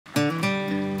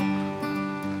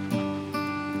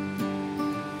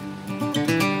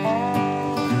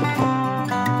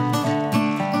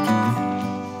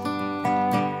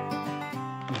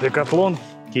Decathlon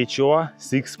Quechua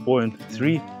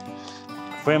 6.3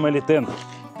 family tent,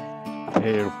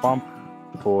 air pump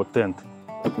for tent.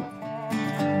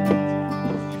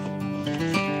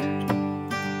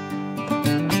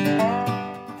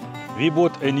 We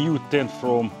bought a new tent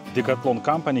from Decathlon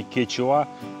company Quechua.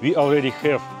 We already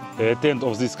have a tent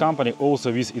of this company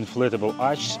also with inflatable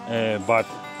arch, but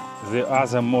the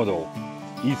other model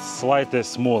is slightly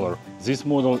smaller. This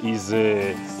model is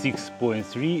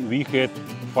 6.3, we had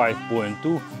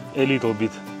 5.2, a little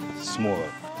bit smaller.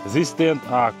 These tents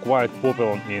are quite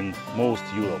popular in most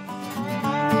Europe.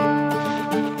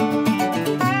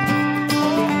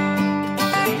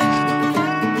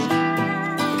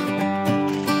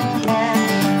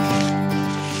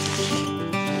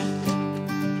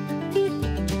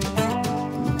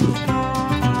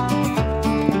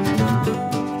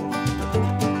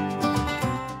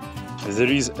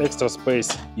 There is extra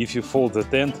space if you fold the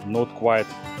tent not quite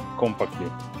compactly.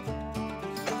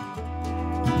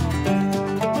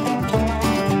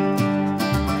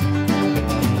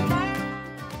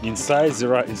 Inside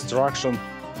there are instructions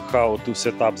how to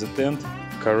set up the tent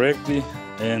correctly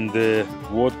and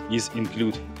what is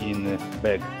included in the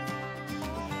bag.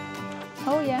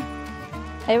 Oh yeah,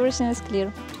 everything is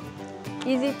clear.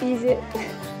 Easy peasy.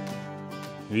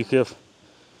 We have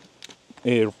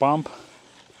air pump,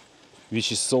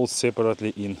 which is sold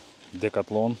separately in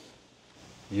Decathlon.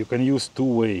 You can use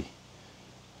two-way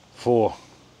for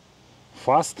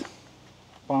fast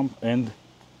pump and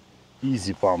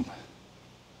easy pump.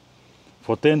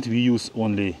 For tent we use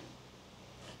only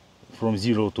from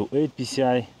 0 to 8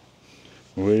 psi.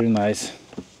 Very nice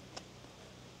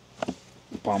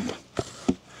pump,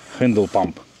 handle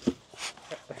pump.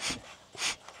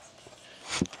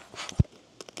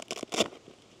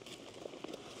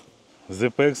 The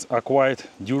pegs are quite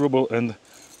durable and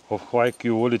of high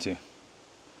quality.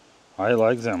 I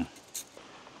like them.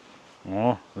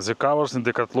 Oh, the covers in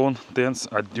Decathlon tents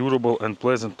are durable and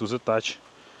pleasant to the touch.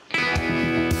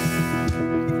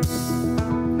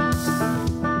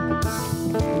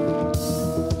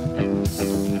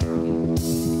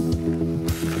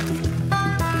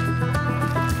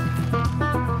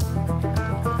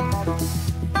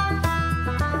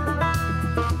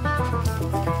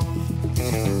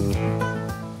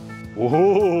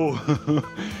 Oh,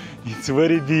 it's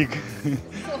very big.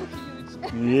 So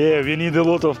huge. Yeah, we need a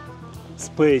lot of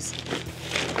space.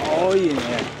 Oh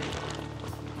yeah.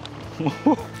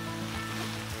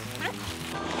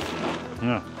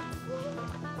 Yeah.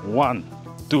 1,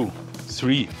 2,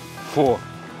 3, 4,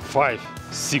 5,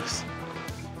 6.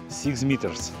 6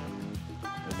 meters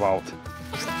about.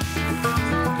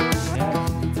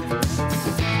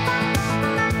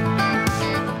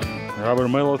 Rubber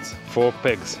mallets for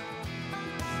pegs.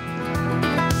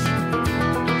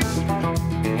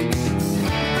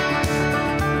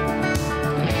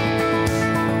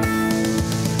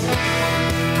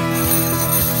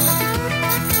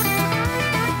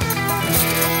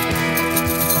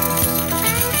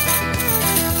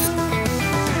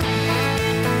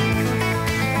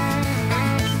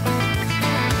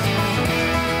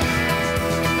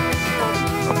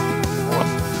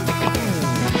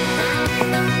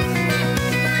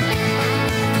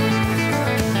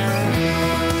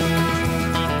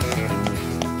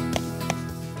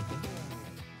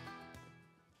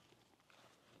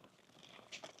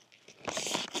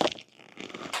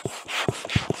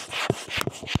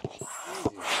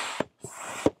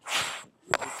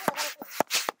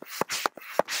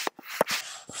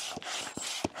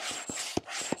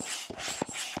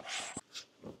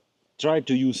 Try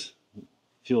to use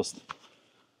first.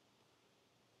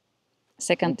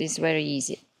 Second is very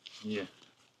easy. Yeah.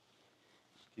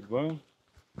 Keep going.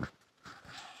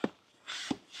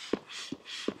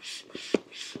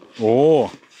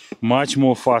 Oh, much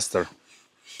more faster.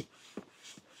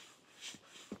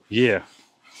 Yeah.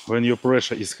 When your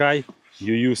pressure is high,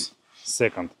 you use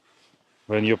second.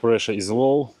 When your pressure is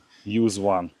low, use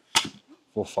one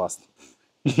for fast.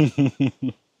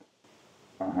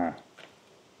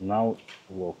 Now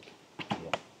locked.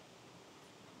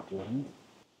 Yeah.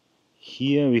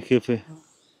 Here we have a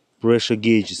pressure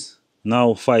gauges.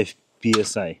 Now 5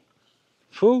 psi.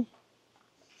 Full.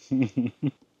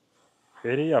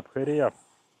 Hurry up, hurry up.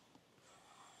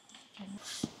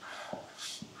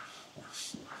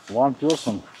 One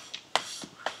person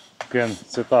can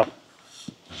set up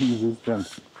this tent.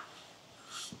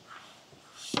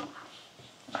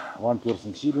 One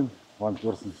person chilling, one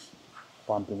person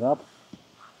pumping up.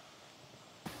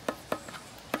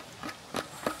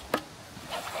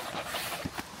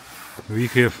 We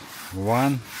have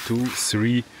 1, 2,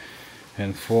 3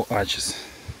 and 4 arches.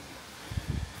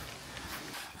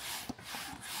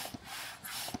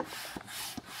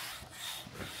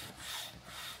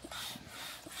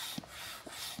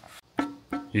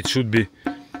 it should be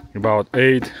about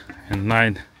 8 and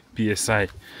 9 psi.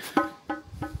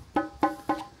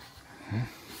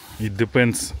 It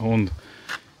depends on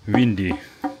windy.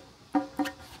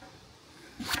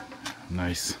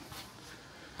 Nice,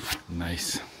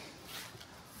 nice.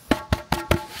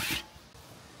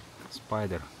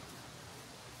 Spider.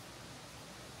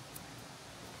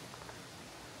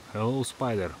 Hello,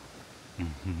 spider.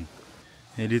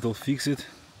 A little fix it.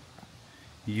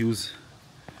 Use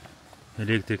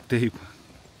electric tape.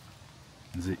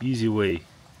 The easy way.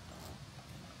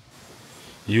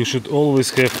 You should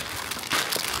always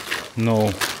have,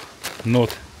 no,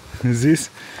 not this.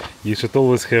 You should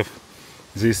always have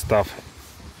this stuff.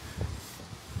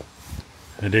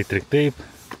 Electric tape,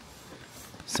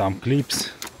 some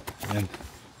clips, and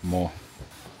more.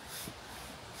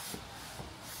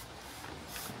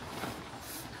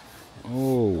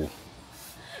 Oh,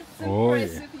 oh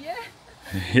yeah.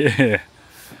 Yeah.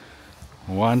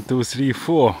 1, 2, 3,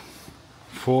 4.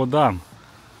 4 done.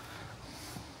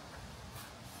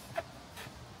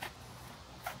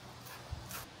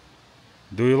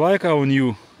 Do you like our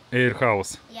new air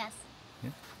house? Yes.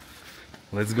 Yeah.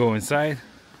 Let's go inside.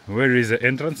 Where is the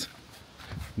entrance?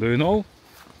 Do you know?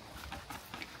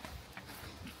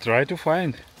 Try to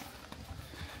find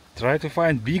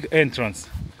big entrance.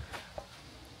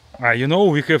 You know,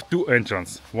 we have 2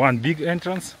 entrances. One big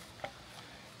entrance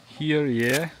here,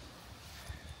 yeah.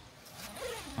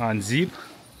 Unzip.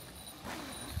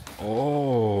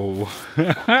 Oh,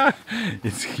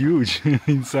 it's huge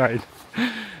inside.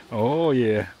 Oh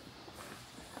yeah.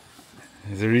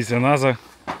 There is another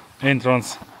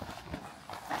entrance,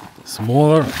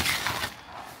 smaller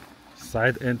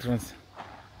side entrance.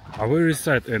 Where is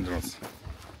side entrance?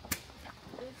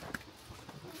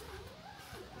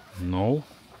 No.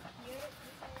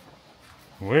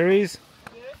 Where is?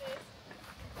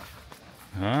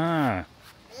 Ah.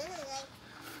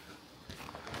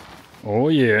 Oh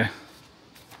yeah.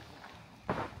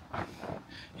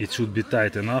 It should be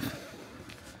tight enough.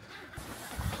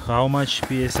 How much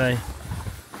psi?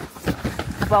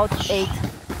 About 8.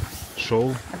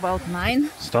 Show. About 9.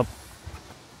 Stop.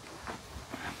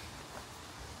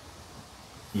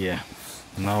 Yeah.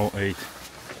 Now 8.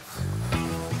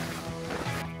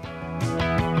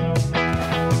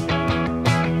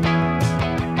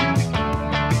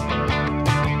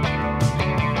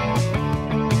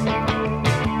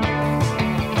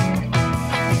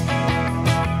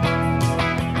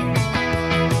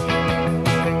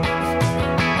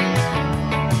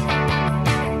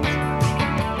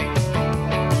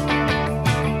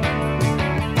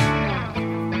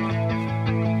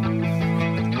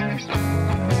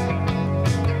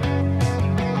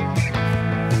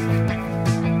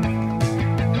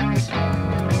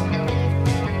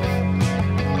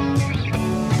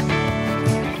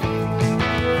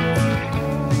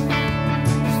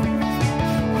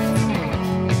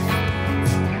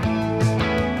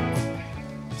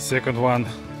 Second one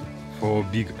for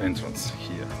big entrance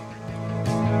here.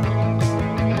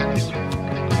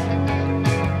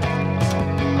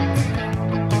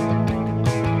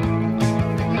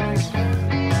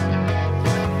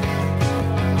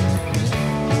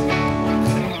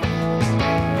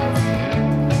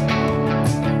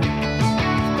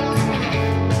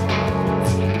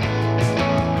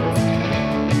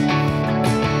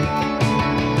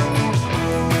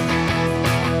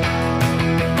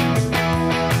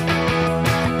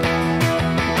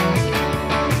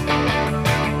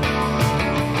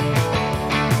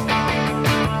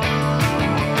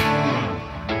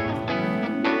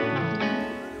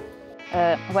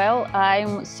 Well,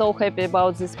 I'm so happy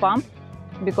about this pump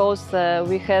because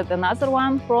we had another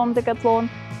one from Decathlon.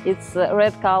 It's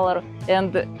red color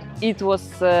and it was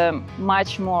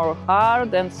much more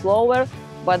hard and slower,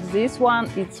 but this one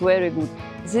it's very good.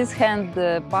 This hand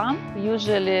pump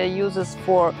usually uses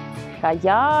for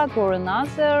kayak or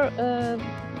another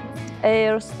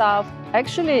air stuff.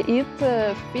 Actually, it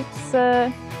fits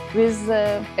with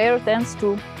air tents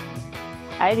too.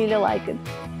 I really like it.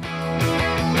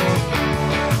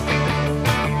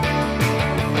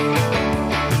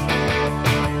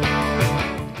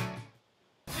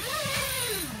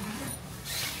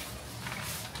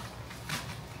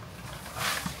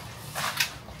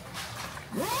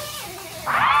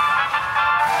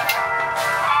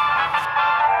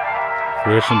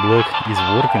 Fresh and black is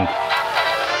working.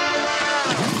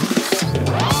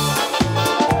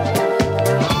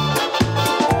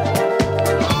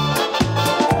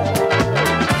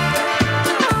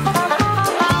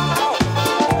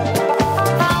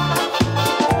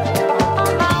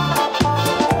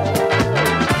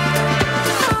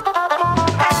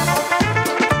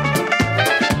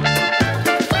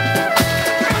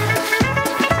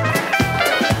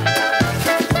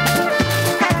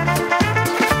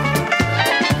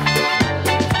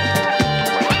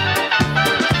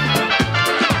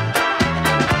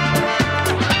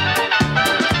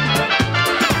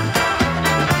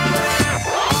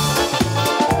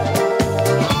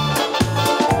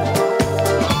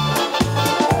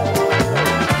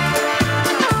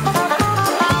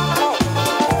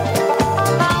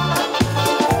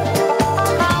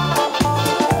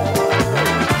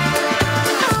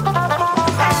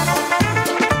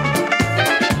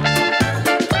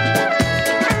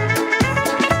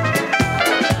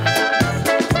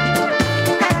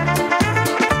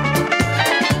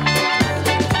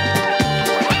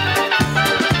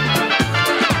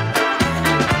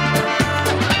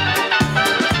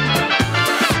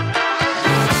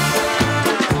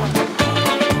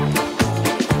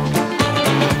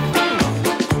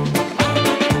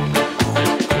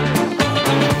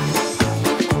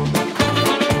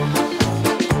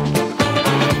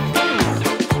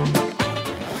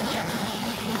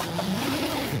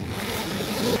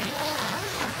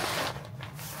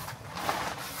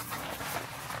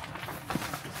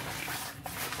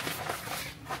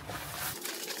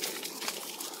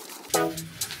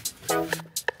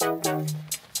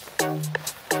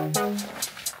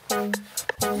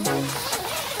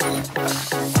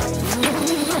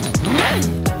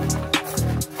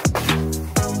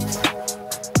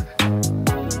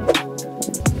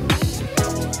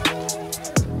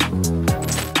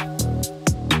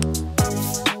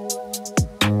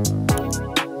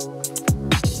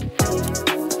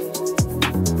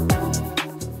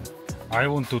 I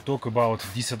want to talk about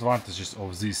disadvantages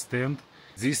of this tent.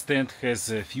 This tent has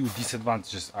a few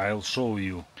disadvantages. I'll show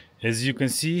you. As you can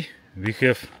see, we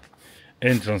have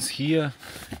entrance here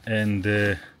and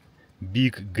a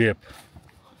big gap.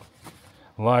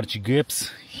 Large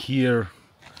gaps here,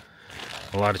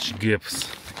 large gaps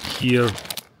here.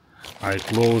 I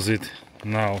close it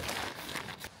now.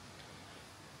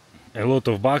 A lot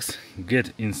of bugs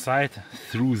get inside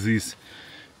through these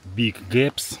big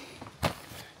gaps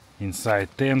inside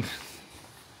tent.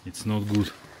 It's not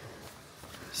good.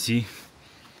 See,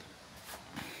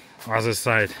 other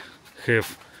side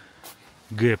have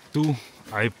gap too.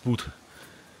 I put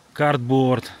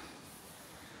cardboard,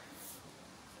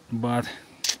 but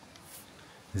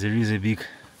there is a big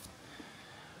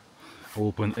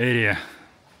open area.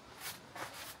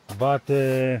 But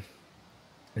the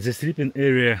sleeping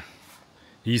area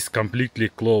is completely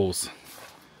closed.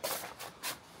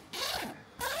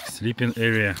 Sleeping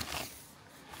area,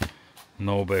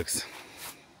 no bags.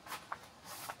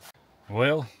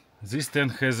 Well, this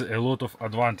tent has a lot of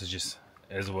advantages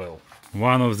as well.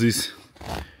 One of these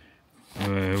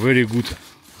very good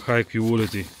high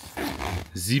quality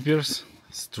zippers,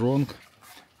 strong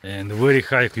and very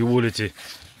high quality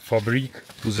fabric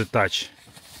to the touch.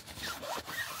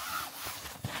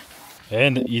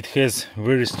 And it has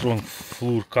very strong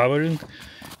floor covering.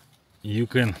 You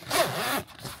can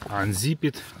unzip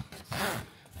it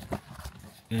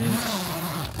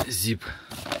and zip.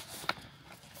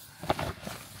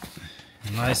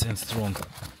 Nice and strong.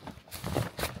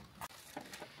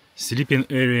 Sleeping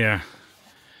area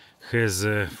has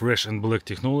fresh and black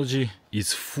technology.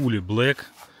 It's fully black,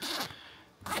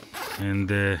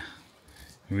 and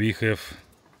we have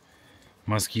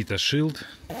mosquito shield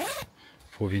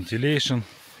for ventilation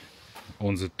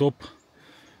on the top,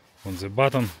 on the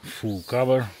bottom, full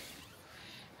cover,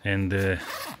 and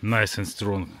nice and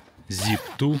strong zip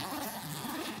too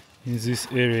in this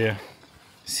area.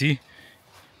 See,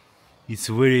 it's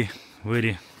very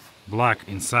black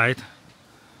inside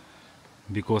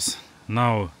because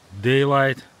now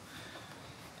daylight.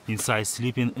 Inside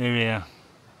sleeping area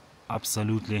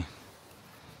absolutely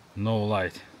no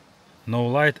light,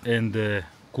 and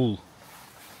cool,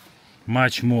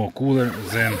 much more cooler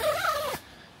than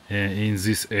in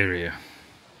this area.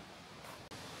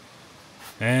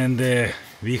 And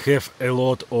we have a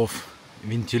lot of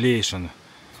ventilation,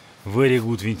 very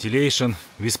good ventilation.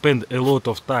 We spend a lot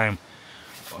of time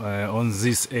on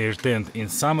this air tent in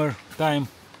summer time,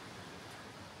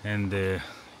 and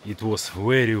it was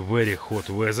very hot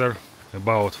weather,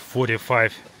 about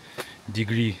 45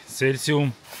 degrees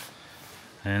Celsius,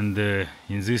 and in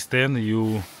this tent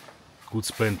you could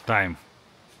spend time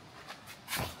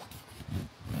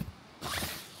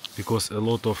because a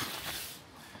lot of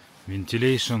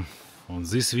ventilation. On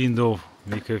this window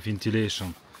we have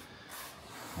ventilation,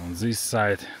 on this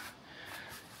side,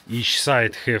 each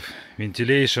side have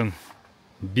ventilation,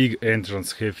 big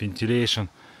entrance have ventilation.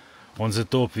 On the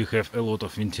top we have a lot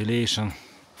of ventilation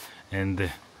and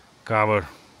cover.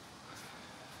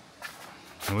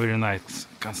 Very nice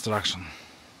construction.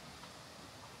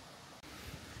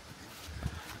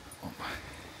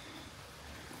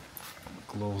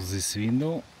 Close this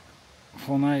window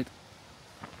for night.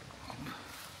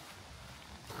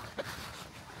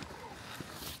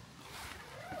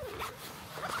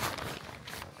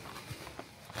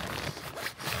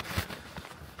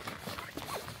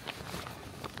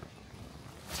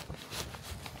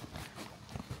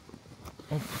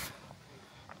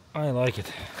 I like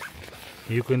it.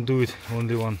 You can do it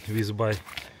only by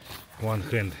one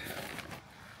hand.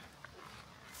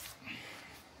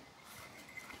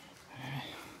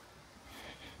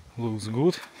 Looks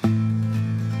good.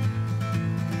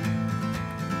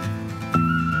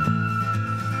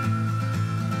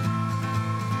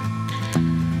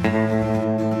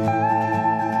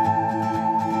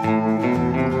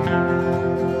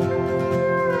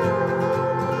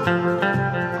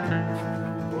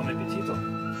 Buon appetito.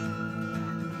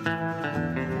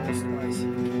 Spicy.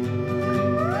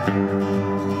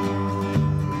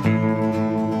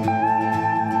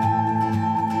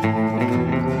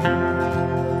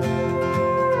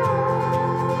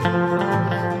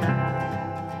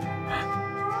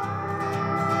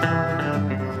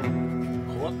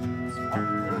 Hot?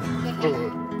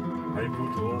 I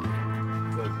put all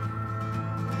that.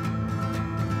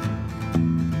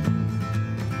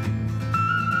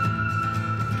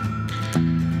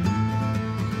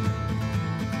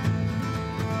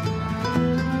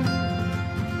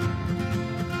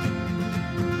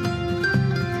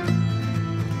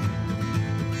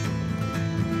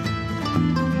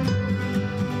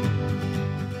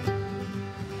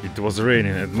 It was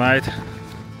raining at night.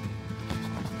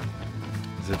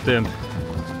 The tent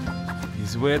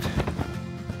is wet.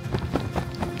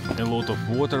 A lot of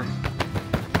water.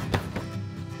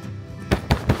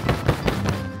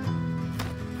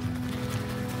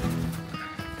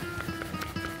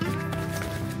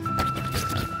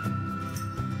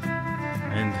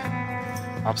 And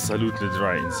absolutely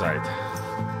dry inside.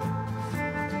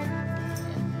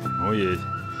 Oh yeah,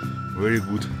 very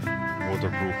good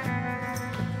waterproof.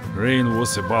 Rain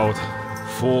was about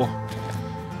 4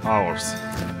 hours,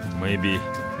 maybe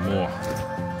more.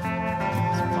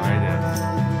 Spider.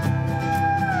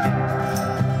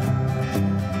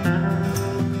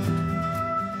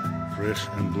 Fresh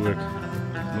and black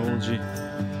technology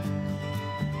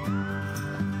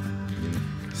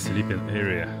in sleeping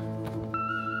area.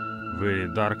 Very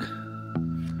dark,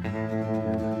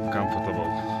 comfortable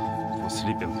for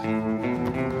sleeping.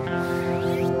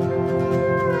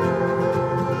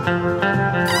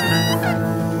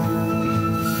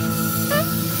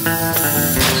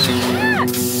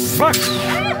 Fuck!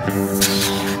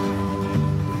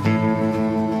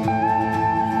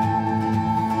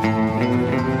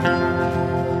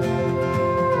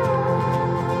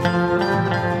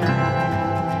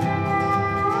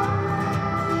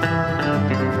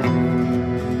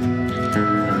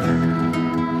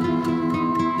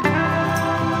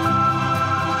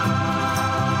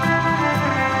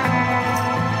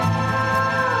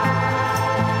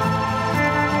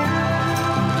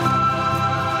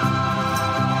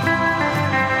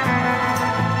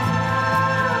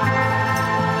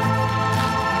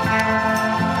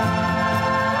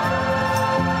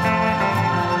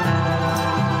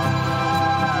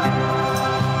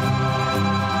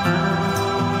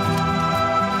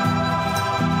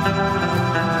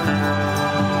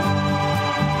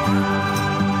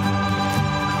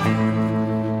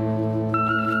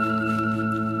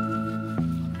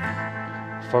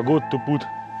 Forgot to put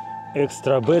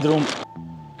extra bedroom.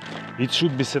 It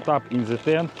should be set up in the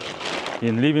tent,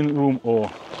 in living room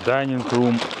or dining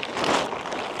room.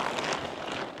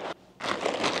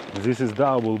 This is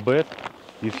double bed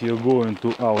if you're going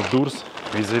to outdoors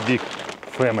with a big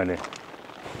family.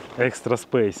 Extra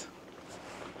space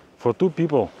for 2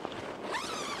 people,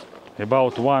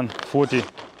 about 140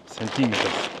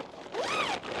 centimeters.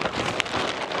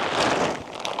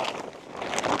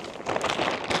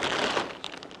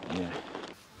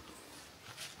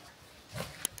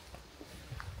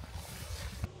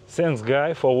 Thanks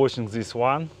guys for watching this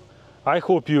one. I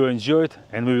hope you enjoyed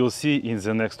and we will see in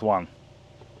the next one.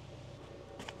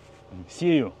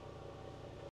 See you!